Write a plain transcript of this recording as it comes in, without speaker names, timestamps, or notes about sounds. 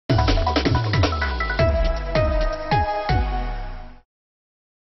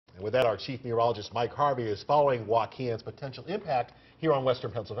with that, our chief meteorologist Mike Harvey is following Joaquin's potential impact here on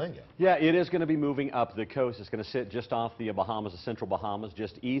western Pennsylvania. Yeah, it is going to be moving up the coast. It's going to sit just off the Bahamas, the central Bahamas,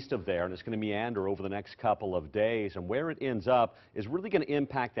 just east of there, and it's going to meander over the next couple of days. And where it ends up is really going to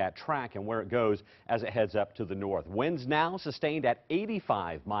impact that track and where it goes as it heads up to the north. Winds now sustained at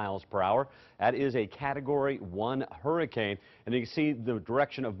 85 miles per hour. That is a Category 1 hurricane, and you can see the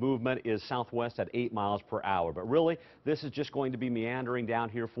direction of movement is southwest at 8 miles per hour. But really, this is just going to be meandering down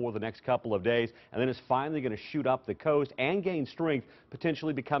here for the next couple of days, and then it's finally going to shoot up the coast and gain strength,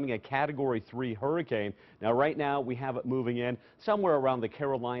 potentially becoming a Category 3 hurricane. Now, right now, we have it moving in somewhere around the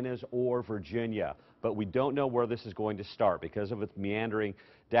Carolinas or Virginia, but we don't know where this is going to start because of its meandering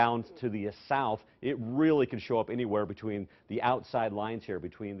down to the south. It really can show up anywhere between the outside lines here,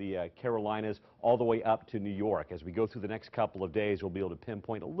 between the Carolinas all the way up to New York. As we go through the next couple of days, we'll be able to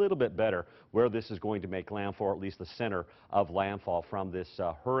pinpoint a little bit better where this is going to make landfall, or at least the center of landfall from this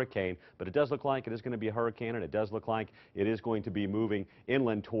hurricane. But it does look like it is going to be a hurricane, and it does look like it is going to be moving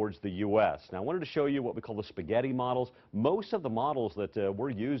inland towards the U.S. Now, I wanted to show you what we call the spaghetti models. Most of the models that we're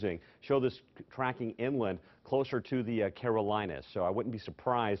using show this tracking inland closer to the Carolinas. So I wouldn't be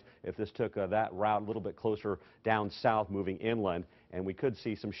surprised if this took that route a little bit closer down south, moving inland. And we could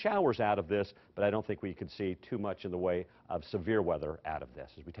see some showers out of this, but I don't think we could see too much in the way of severe weather out of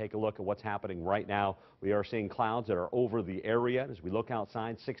this. As we take a look at what's happening right now, we are seeing clouds that are over the area. As we look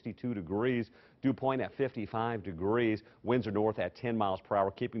outside, 62 degrees, dew point at 55 degrees, winds are north at 10 miles per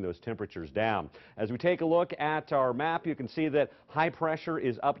hour, keeping those temperatures down. As we take a look at our map, you can see that high pressure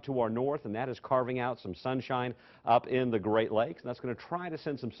is up to our north, and that is carving out some sunshine up in the Great Lakes. And that's going to try to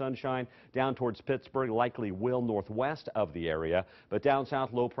send some sunshine down towards Pittsburgh, likely will northwest of the area. But down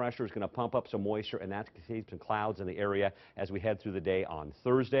south, low pressure is going to pump up some moisture, and that's going to keep some clouds in the area as we head through the day on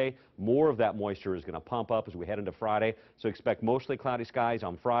Thursday. More of that moisture is going to pump up as we head into Friday, so expect mostly cloudy skies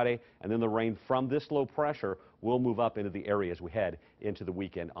on Friday, and then the rain from this low pressure will move up into the area as we head into the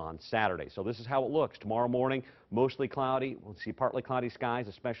weekend on Saturday. So this is how it looks. Tomorrow morning, mostly cloudy. We'll see partly cloudy skies,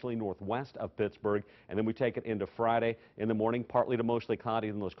 especially northwest of Pittsburgh. And then we take it into Friday in the morning, partly to mostly cloudy,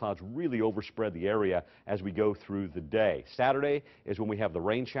 and those clouds really overspread the area as we go through the day. Saturday is when we have the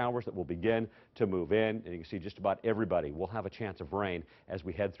rain showers that will begin to move in, and you can see just about everybody will have a chance of rain as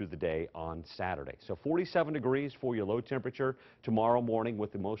we head through the day on Saturday. So 47 degrees for your low temperature tomorrow morning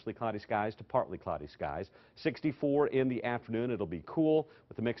with the mostly cloudy skies to partly cloudy skies. 64 in the afternoon. It'll be cool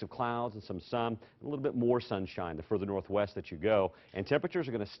with a mix of clouds and some sun, and a little bit more sunshine the further northwest that you go. And temperatures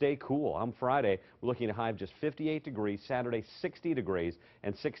are going to stay cool. On Friday, we're looking at a high of just 58 degrees, Saturday 60 degrees,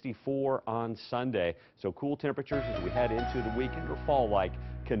 and 64 on Sunday. So cool temperatures as we head into the weekend, or fall-like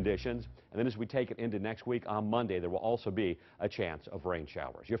conditions. And then as we take it into next week on Monday, there will also be a chance of rain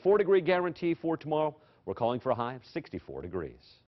showers. Your 4-degree guarantee for tomorrow, we're calling for a high of 64 degrees.